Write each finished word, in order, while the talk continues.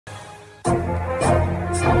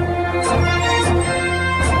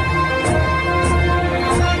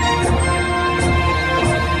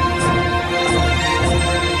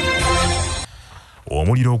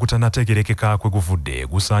Omuliro ogutanategerekeka kwe guvudde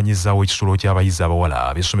gusaanyizaawo ekisulo ky'abayizi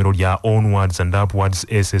abawala ab'essomero lya Onwards and Upwards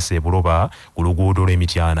SS Buloba ku luguudo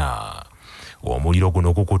lw'Emityana. Omuliro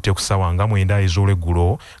guno gukutte ku ssaawa nga 9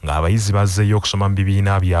 ez'olweggulo ng'abayizi bazzeeyo okusoma mu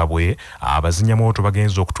bibiina byabwe, abazinyamooto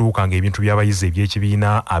bagenze okutuuka ng'ebintu by'abayizi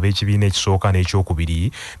eby'ekibiina ab'ekibiina ekisooka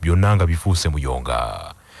n'ekyokubiri byonna nga bifuuse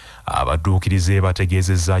muyonga. Abadduukirize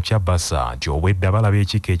bategeezezza Kyabasa nti obwedda balaba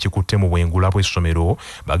ekika ekikutte mu bwengula bw'essomero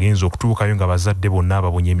bagenze okutuukayo nga bazadde bonna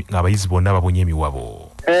abayizi bonna babunye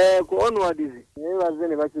emiwabo. Ku Onwards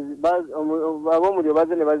ab'omuliro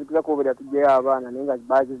bazze ne bazikiza kubeera tujjeyo abaana naye nga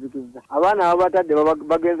bakizikiza. Abaana ababatadde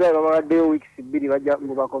bagenzayo babaddeyo wiiki 2 bajja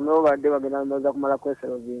mu bakomewo badde bagenda baza kumala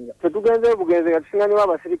kweserovinga. Tetugenzeyo bugenze nga tusinganyiwo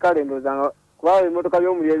abasirikale ndowooza kuba ebimotoka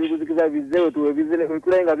by'omuliro ebiguzikiza bizzeewo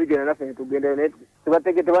tulaye nga bigenda naffe ne tugendayo naye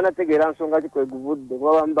tebanategeera nsonga ki kwe guvudde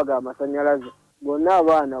kuba bamu bagaba amasannyalaze. Bonna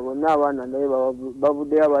abaana naye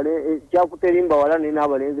bavuddeyo ekyakuterimba wala naye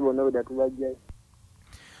n'abalenzi bonna bwe datubajjayo.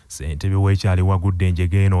 Ssentebe w'ekyali wagudde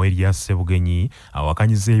enjege eno Elias Ssebugenyi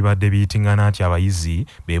awakanyiza ebibadde biyitingana nti abayizi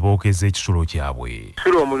beebookeza ekisulo kyabwe.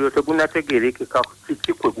 Ekisulo omuliro tegunnategeerekeka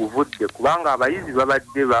kiki kwe guvudde kubanga abayizi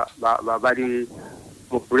babadde bali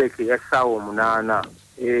mu buleeke ya ssaawa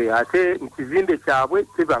 8. Ate mu kizimbe kyabwe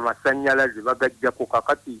teba amasannyalaze bagajjako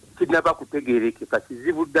kakati kinnaba kutegeerekeka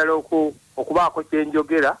kizibu ddala okubaako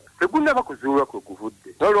kyenjogera tegunnaba kuzuulwa kwe guvudde.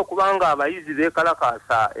 N'olwokubanga abayizi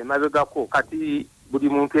beekalakaasa emabegako kati buli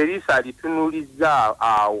muntu eriisa alitunuulizza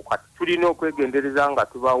awo kati tulina okwegendereza nga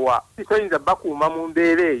tubawa. Toyinza bakuuma mu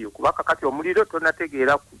mbeera eyo kuba kakati omuliro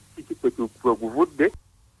tonategeera kiki kwe guvudde.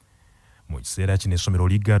 Mu kiseera kino essomero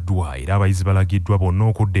liggaddwa era abayizi balagiddwa bonna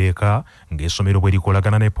okudda eka ng'essomero bwe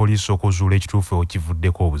likolagana ne poliisi okuzuula ekituufu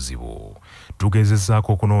ekivuddeko obuzibu.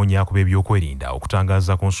 Tugezezzaako okunoonya ku b'ebyokwerinda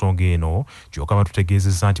okutangaaza ku nsonga eno kyokka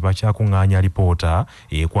batutegeezezza nti bakyakuŋŋaanya alipoota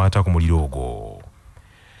ekwata ku muliro ogwo.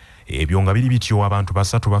 Ebyo nga biri bityo abantu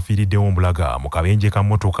 3 bafiiriddewo mbulaga mu kabenje ka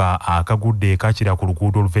mmotoka akagudde ekakira ku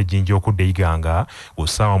luguudo oluva Ejjinja okudda Iganga ku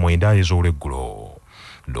ssaawa 9 ez'olweggulo.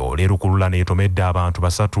 Loole lukulula n'etomedde abantu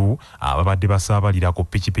 3 ababadde basaabalira ku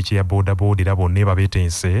pikipiki ya boodabooda era bonna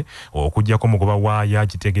babeetense okuggyako mugoba waayo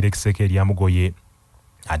agitegerekiseko erya Mugoye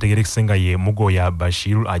ategerekise nga ye Mugoya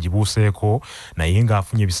Bashir agibuuseeko naye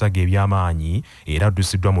ng'afunye ebisago eby'amaanyi era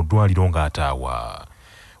addusiddwa mu ddwaliro ng'ataawa.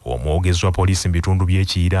 Omwogezi wa poliisi mu bitundu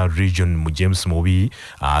by'Ekiyira region mu James Mubi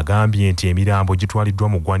agambye nti emirambo gitwaliddwa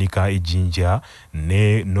mu ggwanika Ejjinja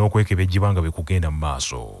n'okwekebejjibwa nga bwe kugenda mu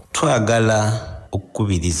maaso. Twagala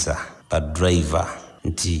okukubiriza ba driver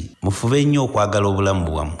nti mufube nnyo okwagala obulamu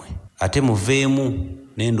bwammwe ate muveemu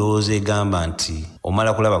n'endowooza egamba nti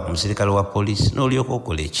omala kulaba ku musirikale wa poliisi n'olyoka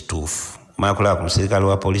okola ekituufu. Omala kulaba ku musirikale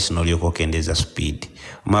wa poliisi n'olyoka okendeeza speed.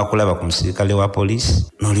 Omala kulaba ku musirikale wa poliisi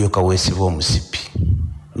n'olyoka weesiba omusipi.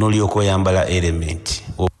 N'olyoka oyambala element.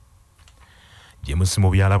 James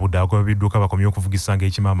Mubi alabudde agobebidduka bakomye okuvugisa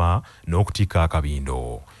ng'ekimama n'okutikka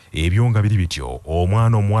akabindo. Ebyo nga biri bityo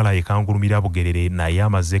omwana omuwala ekangulumira Bugerere naye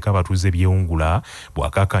amazeeko abatuuze byewungula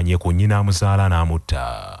bw'akakanye ku nnyina amuzaala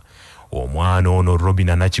n'amutta. Omwana ono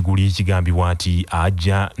Robina Nakiguli kigambibwa nti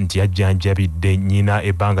ajjanjabidde nnyina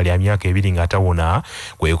ebbanga lya myaka 2 nga tawona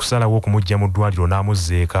kwe kusalawo okumujja mu ddwaliro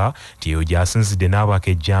n'amuzeeka nti eyo gy'asinzidde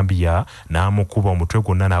n'abaka ejjambiya n'amukuba omutwe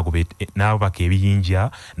gwonna n'abaka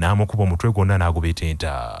ebiyinja n'amukuba omutwe gwonna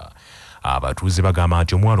n'agubetenta. Abatuuze bagamba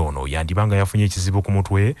nti omwana ono yandibanga yafunye ekizibu ku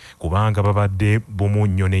mutwe kubanga babadde bumu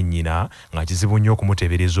nnyo ne nnyina nga kizibu nnyo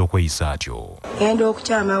okumuteebereza okweyisa atyo. Ngenda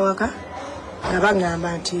okukyama waka nga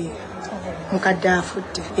bagamba nti mukadde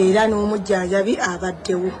afudde era n'omujjanjabi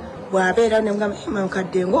abaddewo bw'abeera ne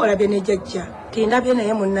mukadde ngo olabye ne jjajja tindabye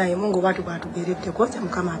naye munnaye mungu batugereddeko kya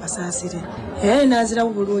Mukama abasaasire.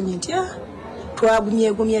 Naazirawo bulungi nti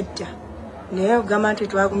twagumyegumye dda naye ogamba nti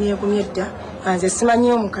twagumyegumye dda nze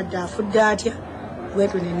simanyi omukadde afudde atya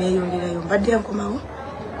bwetu ne neeyongerayo mbadde nkomawo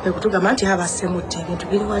kwe kutugamba nti abasemutte ebintu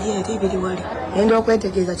biri wali eri biri wali ngenda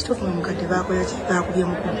okwetegeeza kituufu omukadde bakola ki bakubye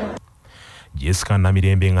mukono. Jessica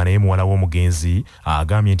Namirembe nga naye muwala w'omugenzi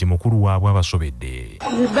agambye nti mukulu waabwe abasobedde.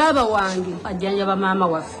 Baba wange ajjanjaba maama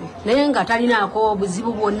waffe naye nga talinaako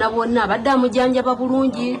obuzibu bwonna abadde amujjanjaba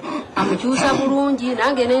bulungi amukyusa bulungi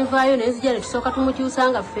nange nenvaayo nenzija ne tusooka tumukyusa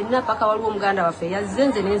nga ffenna paka waliwo omuganda waffe yazze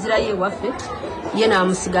nze nenzirayo ewaffe ye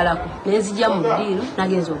n'amusigalako nenzija mu ddiiro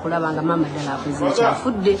nagenza okulaba nga maama ddala akoze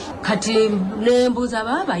ekyafudde kati nembuuza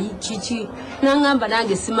baaba kiki naŋŋamba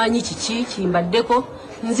nange simanyi kiki kimbaddeko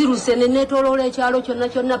nziruse nenetoloola ekyalo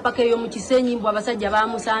kyonna paka eyo mu Kisenyi mbw abasajja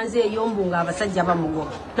bamusanze eyo mbu nga abasajja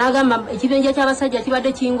bamugoba n'agamba ekibenja ky'abasajja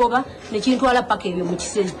kibadde kingoba ne kintwala paka eyo mu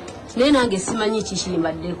Kisenyi naye nange simanyi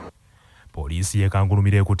kikimbaddeko. Poliisi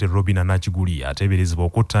yekangulumira ekutte Robina Nakiguli ateeberezebwa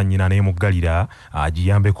okutta nnyina n'emuggalira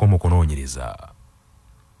agiyambeko mu kunoonyereza.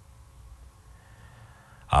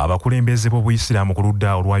 Abakulembeze b'Obuyisiraamu ku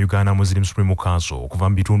ludda olwa Uganda Muslim Supreme Council okuva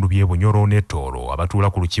mu bitundu by'e Bunyoro ne Tooro abatuula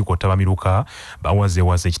ku lukiiko Tabamiruka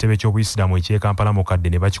bawazeewaze ekitebe ky'Obuyisiraamu eky'e Kampala mukadde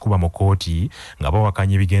ne bakikuba mu kkooti nga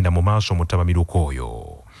bawakanya ebigenda mu maaso mu Tabamiruka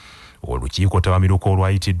oyo. Olukiiko Tabamiruka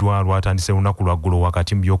olwayitiddwa lwatandise lunaku lwaggulo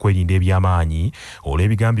wakati mu by'okwerinda eby'amaanyi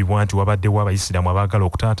olw'ebigambibwa nti wabaddewo Abayisiraamu abaagala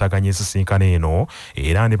okutaataaganya ensisinkano eno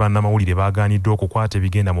era ne bannamawulire baagaaniddwa okukwata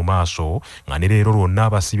ebigenda mu maaso nga ne leero lwonna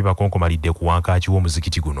abasibe bakonkomalidde ku wankaaki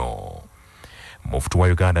w'omuzikiti guno. Mufti wa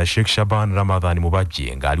Uganda Sheikh Shaban Ramadhan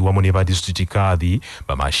Mubajje ng'ali wamu ne ba disitulikiti kaadhi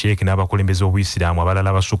bamasheeki n'abakulembeze b'Obuyisiraamu abalala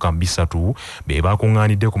abasukka mu 3 be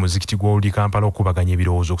bakuŋŋaanidde ku muzikiti gw'oluli Kampala okubaganya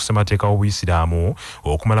ebirowoozo ku ssemateeka w'Obuyisiraamu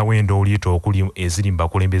okumalawo endooliito okuli eziri mu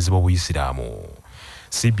bakulembeze b'Obuyisiraamu.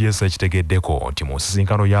 CBS ekitegeddeko nti mu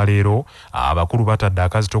nsisinkano ya leero abakulu batadde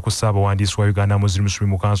akazito ku Ssaabawandiisi wa Uganda Muslim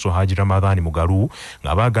Supreme Council Haji Ramadhan Mugalu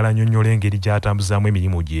nga baagala annyonnyola engeri gy'atambuzaamu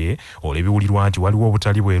emirimu gye olw'ebiwulirwa nti waliwo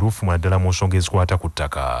obutali bwerufu naddala mu nsonga ezikwata ku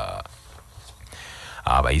ttaka.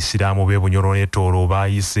 Abayisiraamu b'e Bunyoro ne Tooro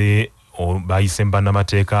baayise mu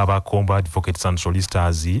bannamateeka aba Gakomba Advocates and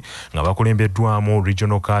Solicitors nga bakulembeddwamu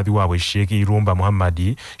Regional Kaadhi waabwe Sheikh Irumba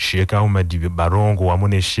Muhammadi, Sheikh Ahmed Barongo wamu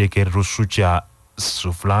ne Sheikh Rusucha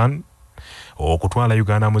Suflan okutwala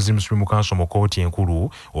Uganda Muslim Supreme Council mu kkooti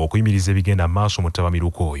enkulu okuyimiriza ebigenda mu maaso mu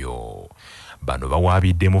Tabamiruka oyo. Bano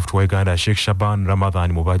bawaabidde Mufti wa Uganda Sheikh Shaban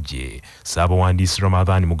Ramadhan Mubajje, Ssaabawandiisi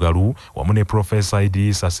Ramadhan Mugalu wamu ne Profesa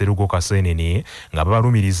Idrisa Serugo Kasenene nga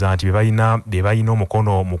babalumiriza nti be balina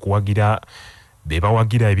omukono mu kuwagira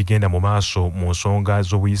bebawagira ebigenda mu maaso mu nsonga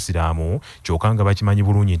z'Obuyisiraamu kyokka nga bakimanyi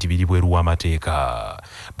bulungi nti biri bweru w'amateeka.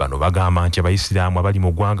 Bano bagamba nti Abayisiraamu abali mu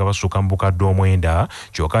ggwanga basukka mu bukadde 9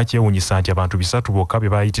 kyokka kyewuunyisa nti abantu 3 bokka be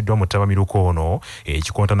bayitiddwa mu Tabamiruka ono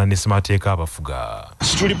ekikontana ne ssemateeka abafuga.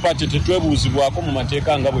 Situli pati tetwebuuzibwako mu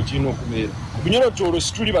mateeka nga bwe kirina okubeera. Ku Bunyoro Tooro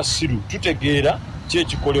situli basiru tutegeera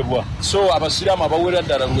kyekikolebwa. So Abasiraamu abawera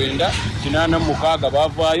ddala 986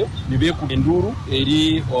 baavaayo ne beekuba enduulu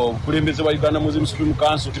eri obukulembeze bwa Uganda Muslim Supreme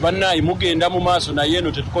Council. Bannaayi mugenda mu maaso naye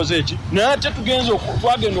eno tetukoze eki. Naye ate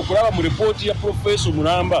twagenda okulaba mu ripooti ya Professor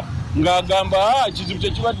Mulamba ng'agamba ekizibu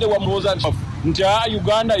kyekibadde wamulowooza nti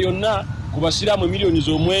Uganda yonna ku Basiraamu miliyoni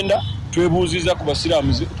 9 twebuuziza ku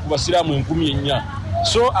Basiraamu 4,000.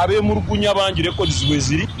 So abemulugunya bangi records bwe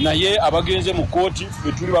ziri naye abagenze mu kooti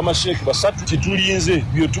ffe tuli bamasheeki 3 titulinze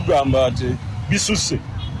byo tugamba ate bisuse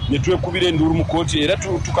ne twekubira enduulu mu kooti era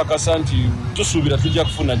tukakasa nti tusuubira tujja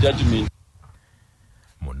kufuna judgment.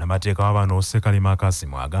 Munnamateeka wa bano Ssekalema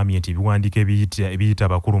Kasimu agambye nti ebiwandiiko ebiyita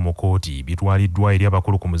abakulu mu kooti bitwaliddwa eri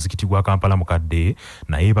abakulu ku muzikiti gwa Kampala mukadde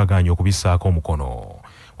naye baganye okubisaako omukono.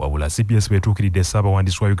 Wabula CBS betuukiridde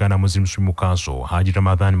Ssaabawandiisi wa Uganda Muslim Supreme Council Haji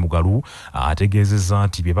Ramadhan Mugalu ategeezezza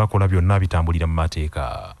nti bye bakola byonna bitambulira mu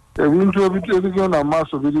mateeka. Ebintu ebigenda mu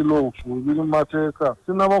maaso biri loofu biri mu mateeka.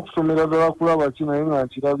 Sinaba kusomera ddala kulaba ki naye nga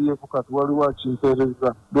nkirabyeko kati waliwo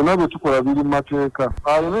akimpeereza. Byonna bye tukola biri mu mateeka.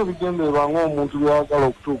 Alina ebigendererwa ng'omuntu by'ayagala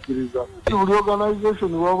okutuukiriza. Buli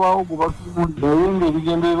organisation wabaawo gubakimuli naye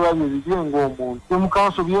ng'ebigendererwa bye biri ng'omuntu. Mu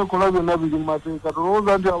Council byekola byonna biri mu mateeka.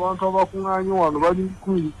 Tolowooza nti abantu abakuŋŋaanye wano bali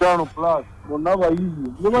 15+. Bonna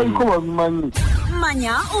bayizi ne baliko babimanyi.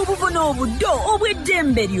 Manya obubona obuddo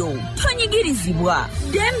obw'eddembe lyo tonyigirizibwa.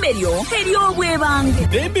 Dembe lyo ery'obwebange.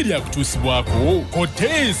 Dembe lyakutuusibwako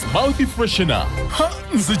Cortez Mouth Freshener.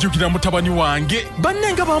 Nzijukira mutabani wange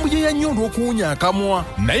bannenga bamuyeya nnyo olw'okuwunya akamwa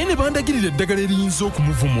naye ne bandagirira eddagala eriyinza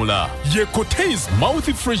okumuvumula. Ye Cortez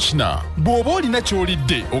Mouth Freshener. Bw'oba olina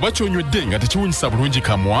ky'olidde oba ky'onywedde nga tekiwunyisa bulungi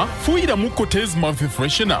kamwa, fuuyiramu Cortez Mouth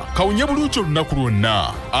Freshener kawunye bulungi olunaku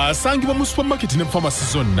lwonna. Asangibwa mu supermarket ne pharmacy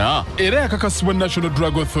zonna era yakakasibwa National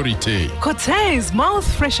Drug Authority. Cortez Mouth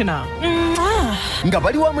Freshener. Nga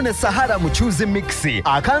bali wamu ne Sahara mukyuzi mixi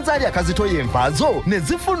akanzaali akazitoya envaazo ne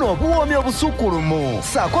zifuna obuwoomi obusukulumu.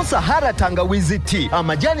 Saako Sahara tangawizi tea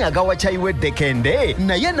amajani agawa chayiwedde kende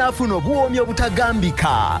naye n'afuna obuwoomi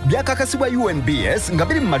obutagambika. Byakakasibwa UNBS nga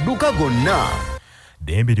biri mu maduuka gonna.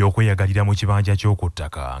 Dembe ly'okweyagalira mu kibanja ky'oku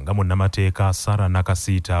ttaka nga munnamateeka Sara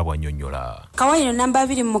Nakasiita bw'annyonnyola. Kawaayiro namba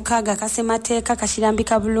 26 kasemateeka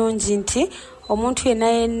kakirambika bulungi nti omuntu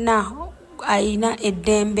yenna ayina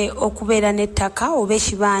eddembe okubeera n'ettaka oba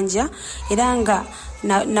ekibanja era nga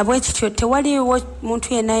nabwe kityo tewaliwo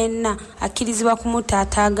muntu yenna akkirizibwa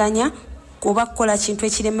kumutaataaganya oba kukola kintu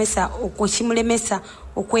ekimulemesa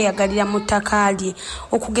okweyagalira mu ttaka lye.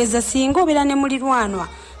 Okugeza singa obeera ne mulirwanwa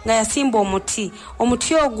nga yasimba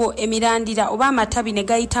omuti ogwo emirandira oba amatabi ne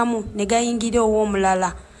gayitamu ne gayingira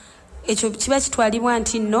ow'omulala, ekyo kiba kitwalibwa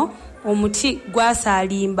nti nno omuti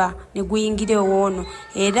gwasaalimba ne guyingire woono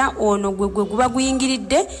era ono gwe guba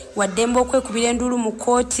guyingiridde waddembe okwekubira endulu mu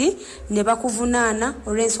kooti ne bakuvunaana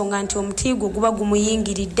olw'ensonga nti omuti gwe guba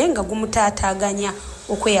gumuyingiridde nga gumutaataaganya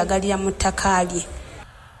okweyagalira mu ttaka lye.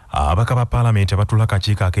 Ababaka ba Paalamenti abatula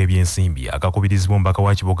akakiiko ak'ebyensimbi akakubirizibwa omubaka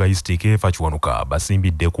wa Kiboga East Keefa Kiwanuka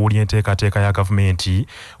basimbidde kuulya enteekateeka ya gavumenti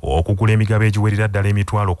okugula emigabo egiwerera ddala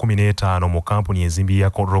emitwalo 15 mu kampuni enzimbi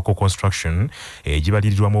ya Local Construction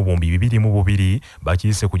egibalirirwamu obuwumbi 22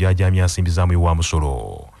 bakiise kujaajamya nsimbi za muwi wa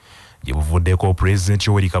musolo. Gye buvuddeko Pulezidenti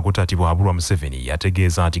Yoweri Kaguta Tibuhaburwa Museveni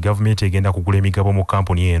yategeeza nti gavumenti egenda kugula emigabo mu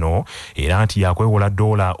kampuni eno era nti yakwewola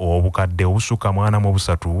 $, obukadde obusukka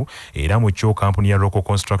 43 era mu kyo kampuni ya Local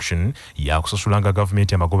Construction yakusasulanga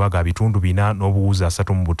gavumenti amagoba ga bitundu 4 n'obuwuzi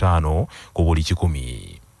 35 ku buli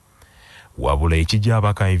 100. Wabula ekijja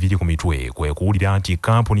abaka enviri ku mitwe kwe kuwulira nti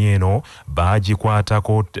kampuni eno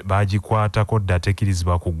bagikwatako dda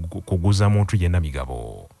tekkirizibwa kuguza muntu yenna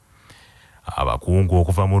migabo. Abakungu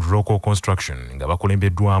okuva mu Local Construction nga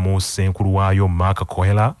bakulembeddwamu ssenkulu waayo Mark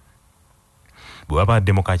Kohela bwe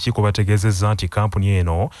babadde mu kakiiko bategeezezza nti kampuni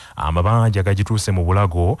eno amabanja gagituuse mu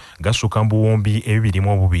bulago gasukka mu buwumbi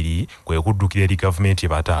 22 kwe kuddukira eri gavumenti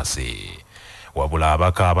ebataase. Wabula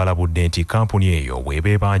abaka abalabudde nti kampuni eyo bw'eba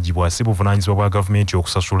ebanjibwa si buvunaanyizibwa bwa gavumenti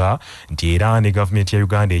okusasula nti era ne gavumenti ya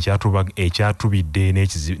Uganda ekyatubidde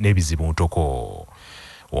n'ebizibu ntoko.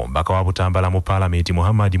 Omubaka wa Butambala mu Paalamenti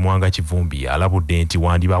Muhammad Mwanga Kivumbi alabudde nti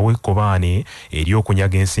wandibawe ekkobaane eri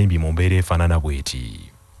okunyaga ensimbi mu mbeera efaanana bw'eti.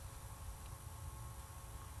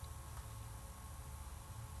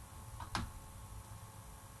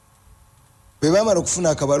 Bwe baamala okufuna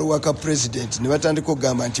akabaluwa ka pulezidenti ne batandika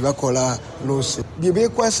okugamba nti bakola loose bye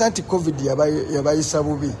beekwasa nti covid yabayisa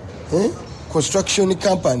bubi. Construction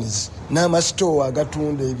companies n'amasitoowa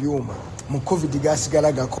agatunda ebyuma mu covid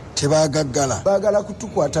gasigala gako tebagaggala baagala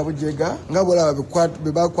kutukwata bujega nga bwolaba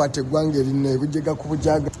be bakwata eggwanga erina ebujega ku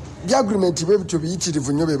bujaga bya agreement bwe bityo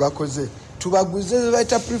biyitirivu nnyo be bakoze tubaguze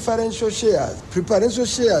bayita preferential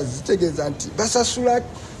shares zitegeeza nti basasula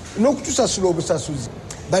n'okutusasula obusasuzi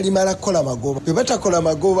balimala kukola magoba bwe batakola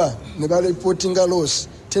magoba ne bareportinga loss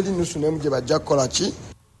teri nusu n'emu gye bajja kukola ki.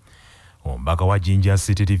 Omubaka wa Jinja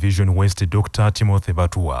City Division West Dr. Timothy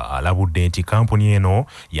Batua alabudde nti kampuni eno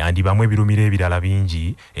yandibamu ebirumiro ebirala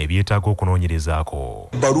bingi ebyetaaga okunoonyerezaako.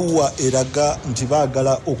 Baluwa eraga nti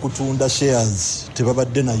baagala okutunda shares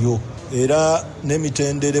tebabadde nayo era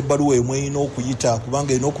n'emitendera baluwa emwe erina okuyita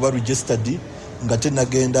kubanga erina okuba registered nga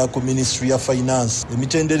tenagenda ku Ministry ya Finance.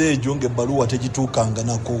 Emitendera egyo ng'ebbaluwa tegituukanga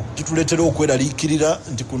nako kituleetera okweraliikirira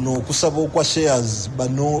nti kuno okusaba okwa shares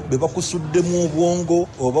bano be bakusuddemu obwongo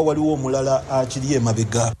oba waliwo omulala akiri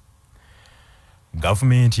emabega.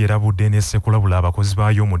 Gavumenti erabudde n'essekulabula abakozi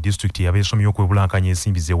baayo mu disitulikiti yabeesomye okwebulankanya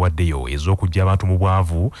ensimbi zewaddeyo ez'okujja abantu mu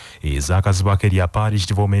bwavu ezaakazibwako erya Parish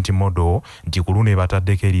Development Model nti ku luno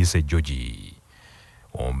ebataddeko eriisa ejjogi.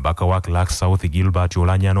 Omubaka wa Clark South Gilbert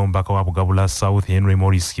Olanya n'omubaka wa Bugabula South Henry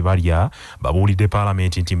Morris Kibalya babuulidde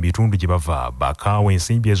Paalamenti nti mu bitundu gye bava bakaawa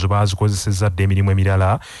ensimbi ezo baazikozesezza dda emirimu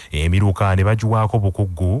emirala emiruka ne bagiwaako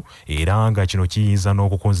bukugu era nga kino kiyinza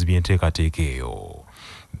n'okukonzibya enteekateeka eyo.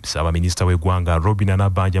 Ssaabaminisita w'eggwanga Robina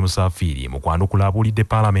Nabanja Musafiri mu kwanukula abuulidde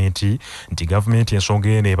Paalamenti nti gavumenti ensonga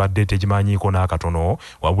eno ebadde tegimanyiiko n'akatono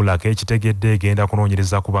wabula ekitegedde egenda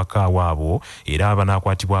kunoonyereza ku bakaawa abo era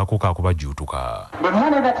abanaakwatibwako kaakubajjuutuka. The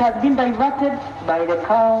money that has been diverted by the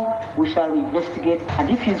cow we shall investigate and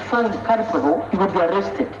if he is found culpable he will be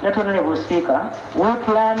arrested. That Honourable Speaker, we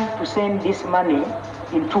plan to send this money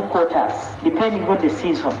in 2 quarters, depending on the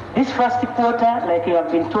season. This first quarter, like you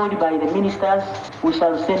have been told by the ministers, we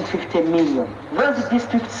shall send 50 million. Those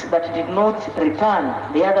districts that did not return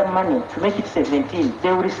the other money to make it 17,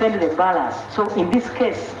 they will send the balance. So in this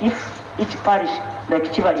case, if each parish,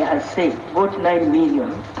 like Chivali has said, got 9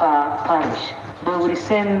 million per parish, they will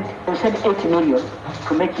send 8 million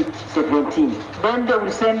to make it 17. Then they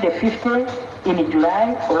will send the 50 in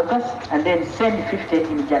July, August, and then send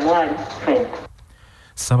 50 in January, February.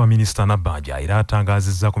 Ssaabaminisita Nabanja era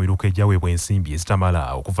atangaazizza ku miruka egyaweebwa ensimbi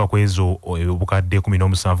ezitamala okuva ku ezo obukadde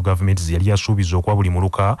 17 gavumenti ze yali yasuubiza okuwa buli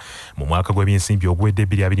muluka mu mwaka gw'ebyensimbi oguwedde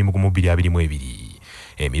 2021-2022.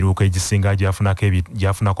 Emiruka egisinga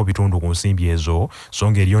gyafunako bitundu ku nsimbi ezo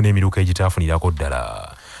so nga eriyo n'emiruka egitaafunirako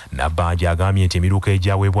ddala. Nabanja agambye nti emiruka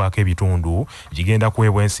egyaweebwako ebitundu gigenda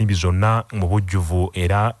kuweebwa ensimbi zonna mu bujjuvu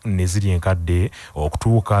era ne ziri enkadde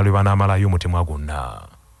okutuuka lwe banaamalayo omutemwa gwonna.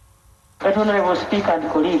 Honorable Speaker and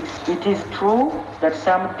colleagues, it is true that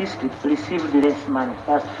some districts received less money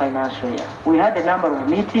last financial year. We had a number of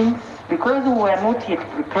meetings. Because we were not yet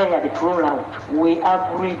prepared to roll out, we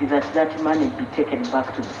agreed that money be taken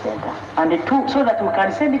back to the center. And so that we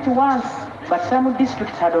can send it once. But some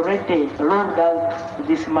districts had already rolled out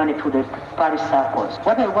this money to the parish circles.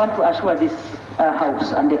 What I want to assure this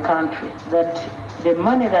House and the country, that the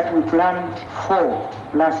money that we planned for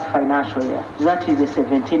last financial year, that is the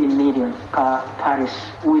 17 million per parish,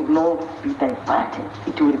 will not be diverted.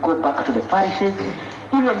 It will go back to the parishes.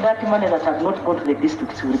 Even that money that has not gone to the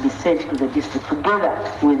districts will be sent to the district together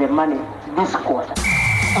with the money this quarter.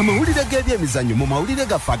 Amawulire g'ebyemizannyo mu mawulire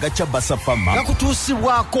gaffe agaca basafama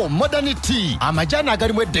gakutuusibwako modernity amajani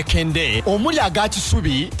agalimu eddekende omuli aga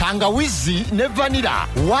kisubi tangawizi ne vanira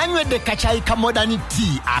wanywedde kacayi ka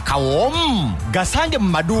modernity akawoomu gasange mu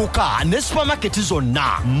maduuka ne supamaketi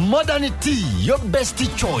zonna. Modernity your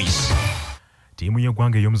best choice. Tiimu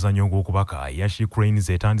y'eggwanga ey'omuzannyo ogw'okubaka Yashi Cranes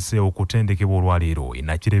etandise okutendekebwa olwaleero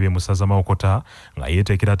Nakirebe Musaza Mawokota nga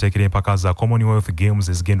yeeteekerateekera empaka za Commonwealth Games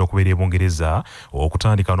ezigenda okubeera e Bungereza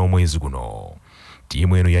okutandika n'omwezi guno.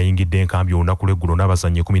 Tiimu eno yayingidde enkambi olunaku lw'eggulo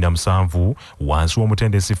n'abazannyi 17 wansi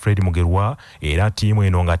w'omutendesi Fred Mugerwa, era tiimu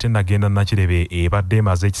eno nga tennagenda Nakirebe ebadde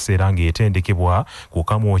emaze ekiseera ng'etendekebwa ku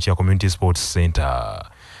Kamwokya Community Sports Center.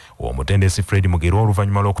 Omutendesi Fred Mugerwa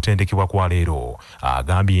oluvannyuma lw'okutendekebwa kwa leero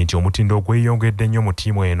agambye nti omutindo gweyongedde nnyo mu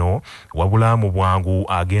ttiimu eno, wabula mu bwangu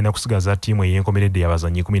agenda kusigaza ttiimu ey'enkomeredde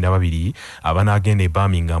y'abazannyi 12 abanaagenda e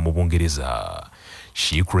Birmingham mu Bungereza.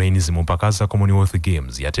 She Cranes mu mpaka za Commonwealth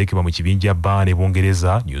Games yateekebwa mu kibinja bba ne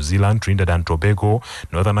Bungereza, New Zealand, Trinidad and Tobago,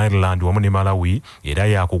 Northern Ireland wamu ne Malawi, era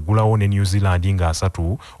yakuggulawo ne New Zealand nga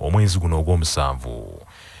 3 omwezi guno ogw'omusanvu.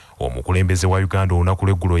 Omukulembeze wa Uganda olunaku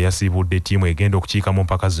lw'eggulo yasiibudde ttiimu egenda okukiika mu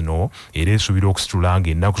mpaka zino era esuubira okusitula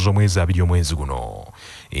ng'ennaku z'omwezi 2 omwezi guno.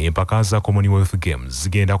 Empaka za Commonwealth Games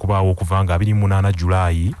zigenda kubaawo okuva nga 28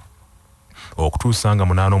 Julayi okutuusa nga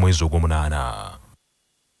 8 omwezi ogw'omunaana.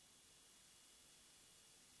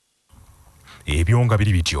 Ebyo nga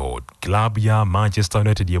biri bityo, club ya Manchester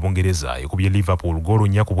United y'Ebungereza ekubye Liverpool goolo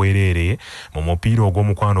 4 ku bwereere mu mupiira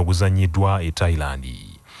ogw'omukwano oguzannyiddwa e Thailand.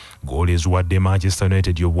 Goal eziwadde Manchester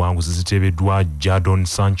United y'obuwanguzi ziteebeddwa Jadon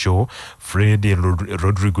Sancho, Fred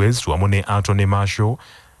Rodriguez wamu ne Anthony Martial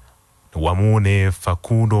wamu ne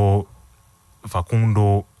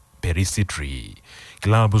Facundo Perisitri.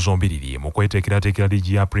 Club zombiriri mu kweteekerateekera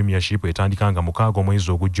liigi ya Premiership etandika nga 6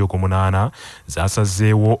 omwezi ogujja ogw'omunaana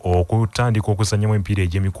zasazeewo okutandika okuzannyamu emipiira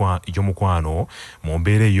egy'omukwano mu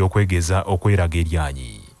mbeera ey'okwegeza okweraga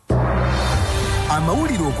eryanyi.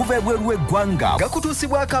 Amawulire okuva ebweru w'eggwanga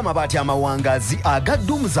gakutuusibwako amabaati amawangaazi aga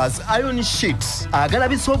Dumzas Iron Sheets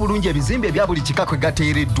agalabisa obulungi ebizimbe ebya buli kika kwe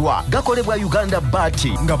gateereddwa. Gakolebwa Uganda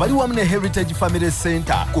Baati nga bali wamu ne Heritage Family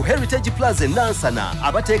Center ku Heritage Plaza Nansana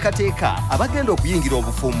abateekateeka abagenda okuyingira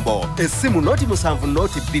obufumbo. Essimu noti 7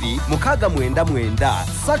 noti 2 699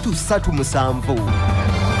 337.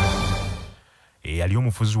 Eyali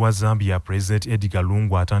omufuzi wa Zambia President Edgar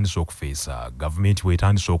Lungu atandise okufeesa. Gavumenti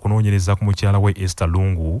bw'etandise okunoonyereza ku mukyala we Esther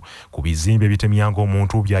Lungu ku bizimbe bitemyanga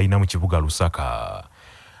omuntu by'alina mu kibuga Lusaka.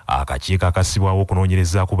 Akakiiko akasibwawo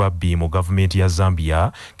okunoonyereza ku babbi mu gavumenti ya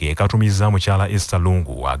Zambia ke katumiza mukyala Esther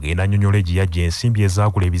Lungu agenda annyonnyole gye yajja ensimbi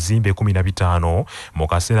ezaagula ebizimbe 15 mu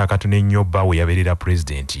kaseera katono ennyo bba we yabeerera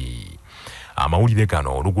pulezidenti. Amawulire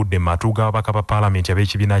gano olugudde mu matu g'ababaka ba paalamenti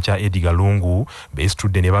ab'ekibiina kya Edgar Lungu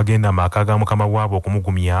beesitudde ne bagenda maka ga mukama waabwe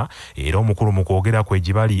okumugumya, era omukulu mu kwogera kwe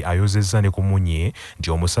gye bali ayozezza ne ku munye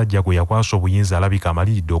nti omusajja gwe yakwasa obuyinza alabika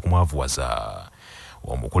amaliridde okumwavuwaza.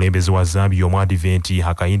 Omukulembeze wa Zambia Omwadiventi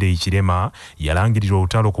Hakainde Ichirema yalangirira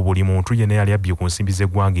olutalo ku buli muntu yenna yali abbye ku nsimbi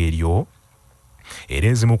z'eggwanga eryo, era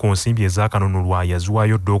ezimu ku nsimbi ezaakanunulwa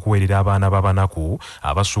yaziwaayo dda okuweerera abaana b'abanaku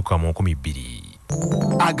abasukka mu 200.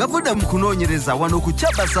 Agavudde mu kunoonyereza wano ku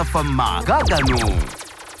Kyabasafama gaagano.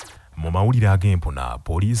 Mu mawulire ag'empuna,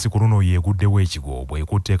 poliisi ku luno yeeguddewo ekigo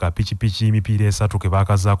bw'ekutte ka pikipiki emipiira 3 ke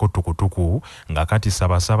baakazaako tukutuku nga kati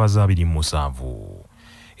sabasaabaze 27.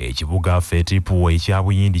 Ekibuga Fetipu ekya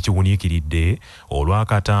Buyindi kiwuniikiridde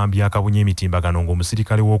olw'akatambi akabunye emitimbagano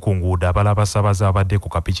ng'omusirikale w'oku nguudo abalaba abasaabaze abadde ku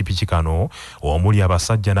kapikipiki kano omuli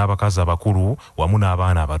abasajja n'abakazi abakulu wamu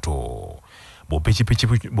n'abaana abato.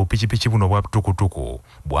 Bupikipiki buno bwa tukutuku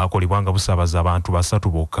bwakolebwa nga busaabaza abantu 3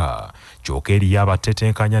 bokka. Kyokka eriyo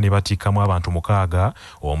abatetenkanya ne batikkamu abantu 6.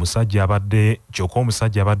 Omusajja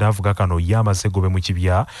abadde avuga kano ye amaze gobe mu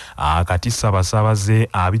kibya akatissa abasaabaze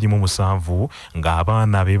 27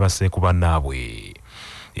 ng'abaana beebase ku bannaabwe.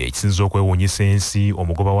 Ekisinza okwewuunyisa ensi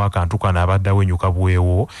omugoba w'akantu kano abadde awenyuka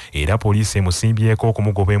bwewo era poliisi emusimbyeko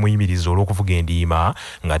okumugoba emuyimiriza olw'okuvuga endiima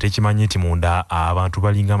nga tekimanyi nti munda abantu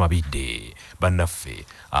balinga amabidde. Bannaffe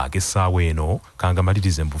ak'essaawa eno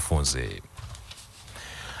kangamalirize mbufunze.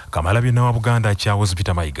 Kamalabyonna wa Buganda Charles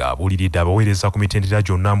Peter Mayiga abuuliridde abaweereza ku mitendera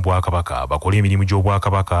gyonna mu Bwakabaka bakole emirimu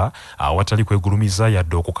gy'Obwakabaka awatali kwegulumiza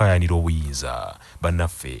yadde okukaayanira obuyinza.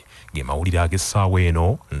 Bannaffe ge mawulire ag'essaawa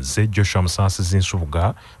eno, nze Joshua Musaasizi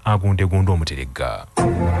Nsubuga agundegunde Omuteregga.